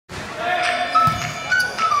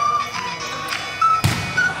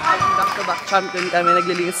back-to-back champion kami.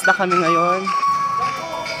 Naglilinis na kami ngayon.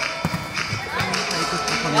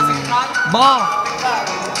 Ba!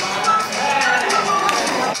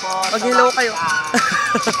 Mag-hello kayo.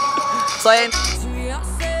 So, ayan.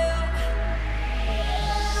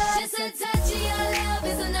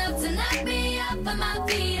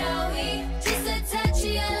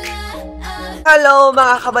 Hello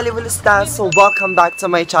mga kabalibulistas! So, welcome back to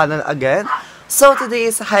my channel again. So, today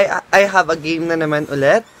is I have a game na naman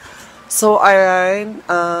ulit. So, ayan,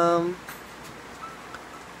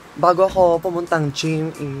 bago ako pumuntang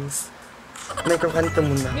gym is nagkukanto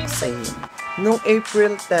muna sa inyo. Noong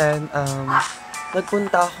April 10,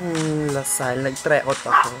 nagpunta akong Lasal, nag-tryout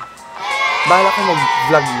ako. Bahala ko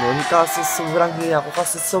mag-vlog nun kasi sobrang hiya ko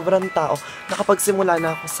kasi sobrang tao. Nakapagsimula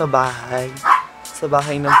na ako sa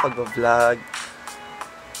bahay ng pag-vlog.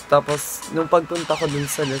 Tapos, nung pagpunta ko dun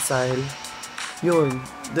sa Lasal, yun,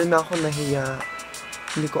 dun ako nahiya.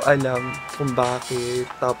 Hindi ko alam kung bakit.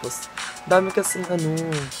 Tapos, daming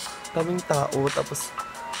daming tao. Tapos,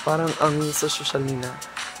 parang ang sa social nila.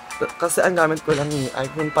 Kasi ang gamit ko lang yung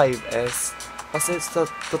iPhone 5S. Kasi sa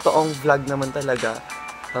totoong vlog naman talaga,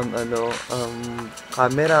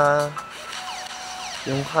 camera.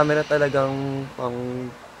 Yung camera talagang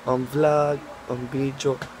pang vlog, pang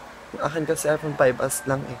video. Yung akin kasi iPhone 5S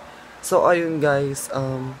lang eh. So, ayun guys,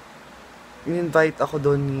 in-invite ako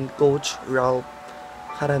doon ni Coach Ralph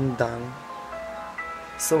Karandang.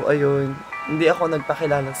 So, ayun, hindi ako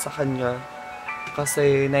nagpakilala sa kanya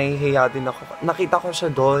kasi nahihiya din ako. Nakita ko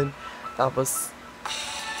siya doon. Tapos,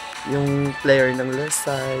 yung player ng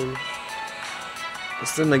Lasal.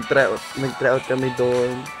 So, nag-tryout kami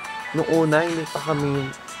doon. Noong una, hindi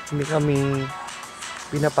kami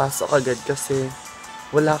pinapasok agad kasi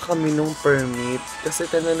wala kami nung permit. Kasi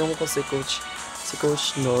tinanong ko si coach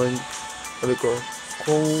noon, sabi ko,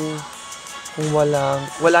 kung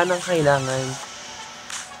wala nang kailangan,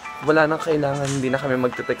 hindi na kami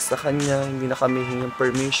magte-text sa kanya, hindi na kami hinging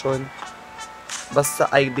permission,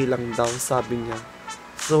 basta ID lang daw, sabi niya.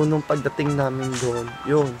 So, nung pagdating namin doon,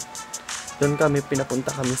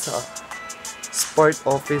 pinapunta kami sa sport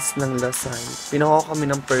office ng Lasal. Pinakuha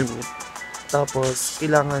kami ng permit. Tapos,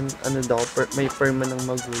 kailangan, may perma ng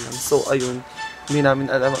magulang. So, ayun, hindi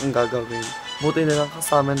namin alam ang gagawin. Buti na lang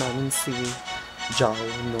kasama namin si Jao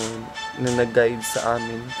noon, na nag-guide sa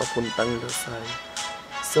amin papuntang Lasal.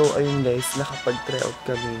 So, ayun guys, nakapag-tryout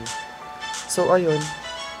kami. So, ayun,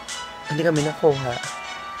 hindi kami nakuha.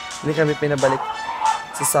 Hindi kami pinabalik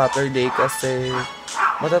sa Saturday kasi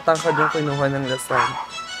matatangkad yung kinuha ng Lasal.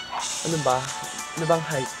 Ano bang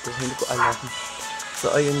height ko? Hindi ko alam.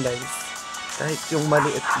 So, ayun guys. Kahit yung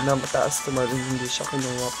maliit na mataas tumalon, hindi siya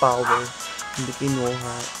kinuha. Power, hindi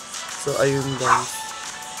kinuha. So, ayun guys.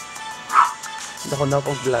 Hindi ako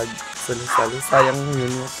napag-vlog sa Lasal. Sayang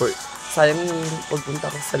yung pagpunta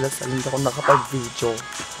ko sa Lasal, hindi ako nakapag-video.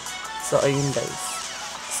 So, ayun guys.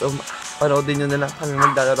 So, panoodin nyo na lang kami.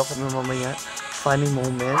 Maglalaro kami mamaya. Funny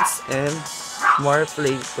moments and more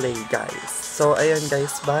play guys. So, ayun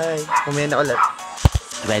guys. Bye. Mamaya na ulit.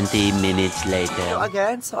 20 minutes later.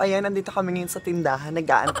 So ayan, nandito kami ngayon sa tindahan,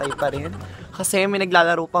 nag-aantay pa rin. Kasi may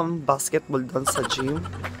naglalaro pang basketball doon sa gym.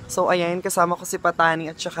 So ayan, kasama ko si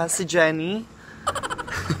Patani at saka si Jenny.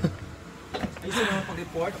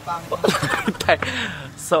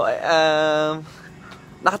 So,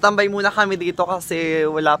 nakatambay muna kami dito kasi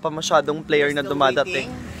wala pa masyadong player na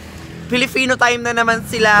dumadating. Filipino time na naman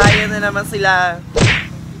sila, ayan na naman sila.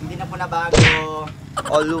 Hindi na po nabago.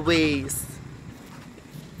 Always.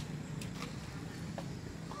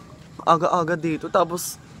 Aga-aga dito,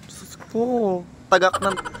 tapos agak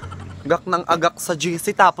ng agak sa GC,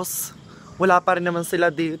 tapos wala pa rin naman sila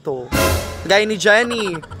dito. Gaya ni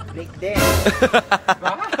Jenny. Break them.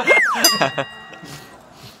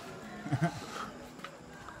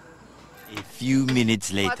 A few minutes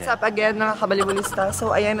later. What's up again mga kabalibulista?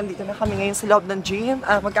 So ayan, nandito na kami ngayon sa loob ng gym.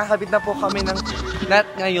 Magkakabit na po kami ng net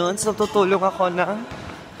ngayon. So tutulong ako ng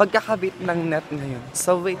pagkakabit ng net ngayon.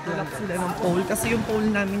 So wait lang sila ng pole kasi yung pole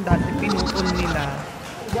namin dati pinutol nila.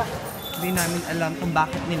 Hindi namin alam kung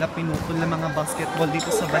bakit nila pinutol ng mga basketball dito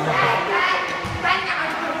sa Balaba.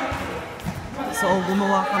 So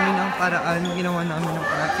gumawa kami ng paraan, kinuha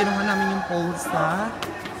namin yung pole sa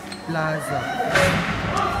plaza.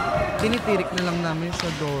 Tinitirik na lang namin siya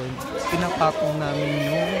doon. Pinapatong namin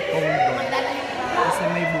yung pole doon. Kasi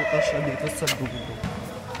may butas siya dito sa dulo.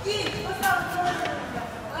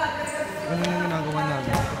 Ano yung ginagawa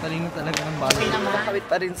namin? Pataling na talaga ng bala. Nakakabit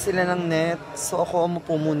pa rin sila ng net. So ako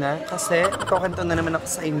umupo muna kasi ikakwento na naman ako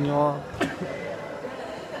sa inyo.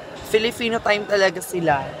 Filipino time talaga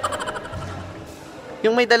sila.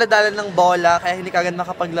 Yung may daladala ng bola, kaya hindi kagad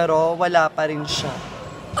makapaglaro, wala pa rin siya.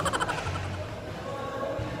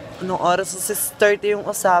 Anong oras? 6:30 yung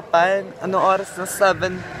usapan. Anong oras na?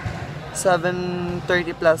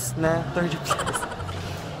 7:30 plus na. 30 plus.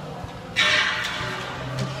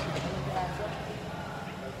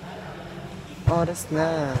 Oras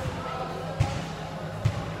na.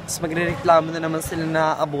 Tapos magre-reklamo na naman sila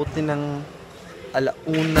na abutin ng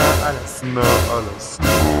alauna, alas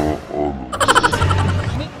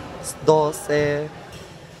 12.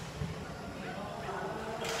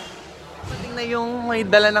 Pating na yung may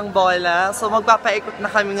dala ng bola. So magpapaikot na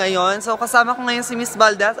kami ngayon. So kasama ko ngayon si Miss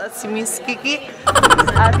Baldas at si Miss Kiki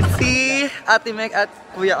at si Ate Meg at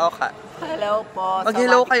Kuya Oka. Hello po.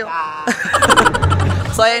 Mag-hello kayo.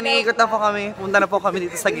 So ayan, iikot na po kami. Punta na po kami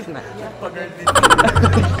dito sa gitna. So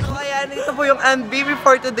ayan, ito po yung MB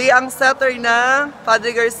before today. Ang setter na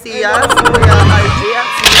Padre Garcia, si Kuya RJ at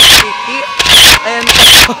si Miss Kiki. Ayan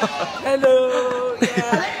po. Hello!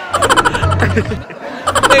 Yeah.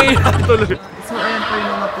 Tuloy. So ayan po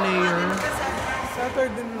yung mga player.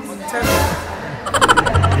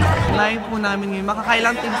 Live po namin ngayon.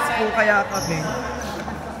 Makakailang teams po kaya kami.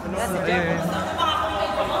 So ayan.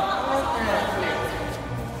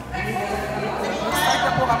 Start na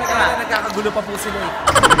po kami kasi nagkakagulo pa po sila eh.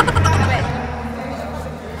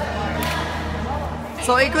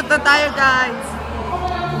 So ikot na tayo guys.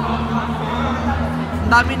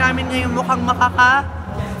 Ang dami namin ngayon, mukhang makaka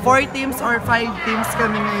 4 teams or 5 teams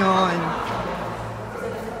kami ngayon.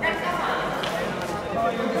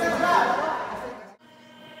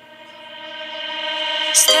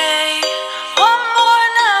 Stay one more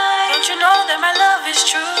night. Don't you know that my love is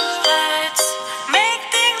true? Let's make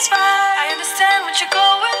things right. I understand what you're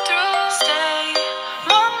going through. Stay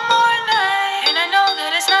one more night, and I know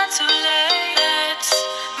that it's not too late. Let's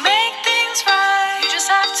make things right. You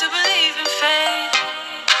just have to believe in fate.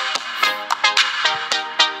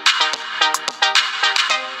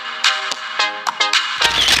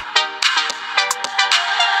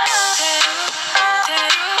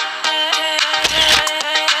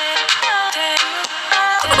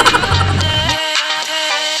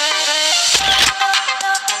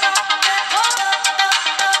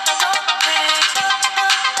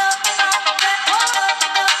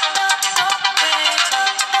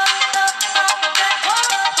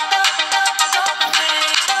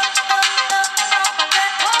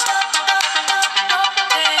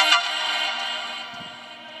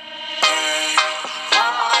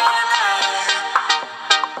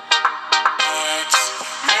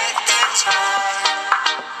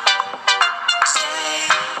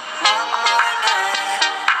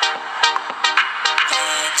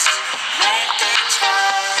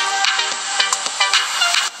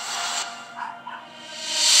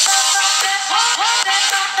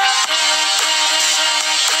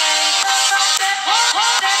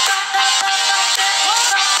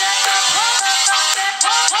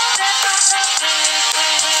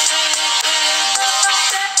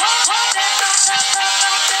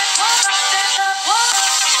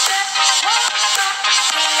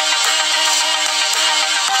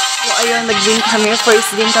 So ayun, nag-win kami.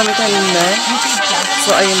 First game kami kanina.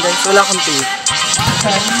 So ayun guys, wala akong pay.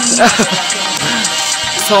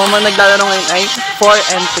 So naglalaro ngayon ay 4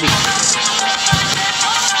 and 3.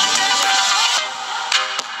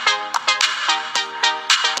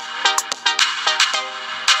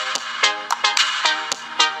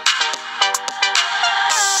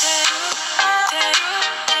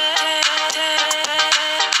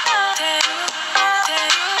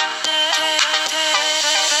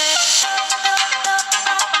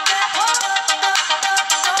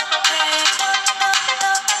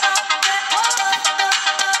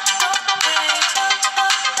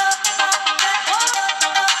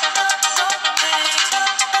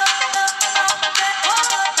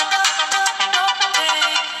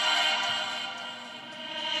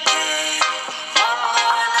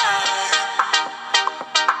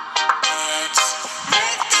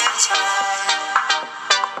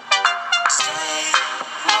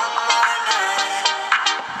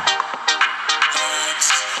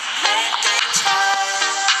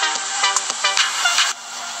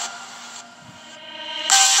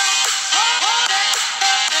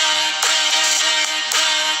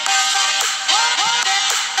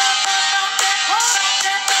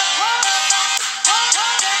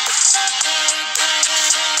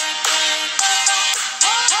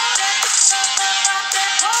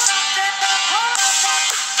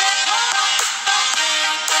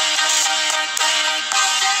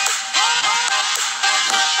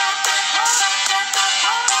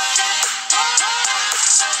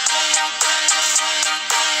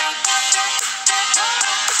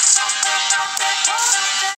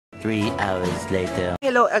 3 hours later.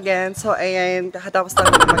 Hello again. So, ayan, kakatapos na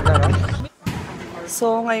naman maglaro.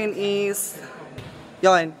 So, ngayon is,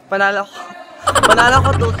 yun, panalo ko. Panalo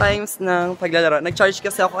ko 2 times ng paglalaro. Nag-charge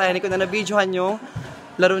kasi ako, kaya hindi ko na na-videohan yung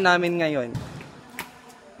laro namin ngayon.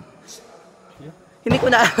 Hindi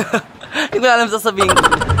ko na, hindi ko na alam sasabihin ko.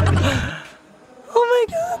 Oh my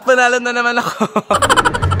God, panalo na naman ako.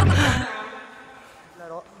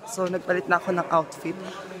 So, nagpalit na ako ng outfit.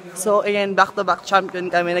 So, ayan, back-to-back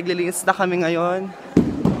champion kami. Naglilinis na kami ngayon.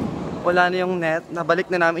 Wala na yung net.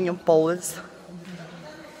 Nabalik na namin yung poles.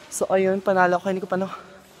 So, ayun, panalo ko. Hindi ko pa no.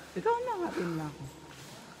 Ikaw na nga, team na ako.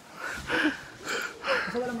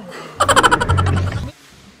 Kasi wala mo.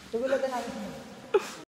 Tugulagan natin.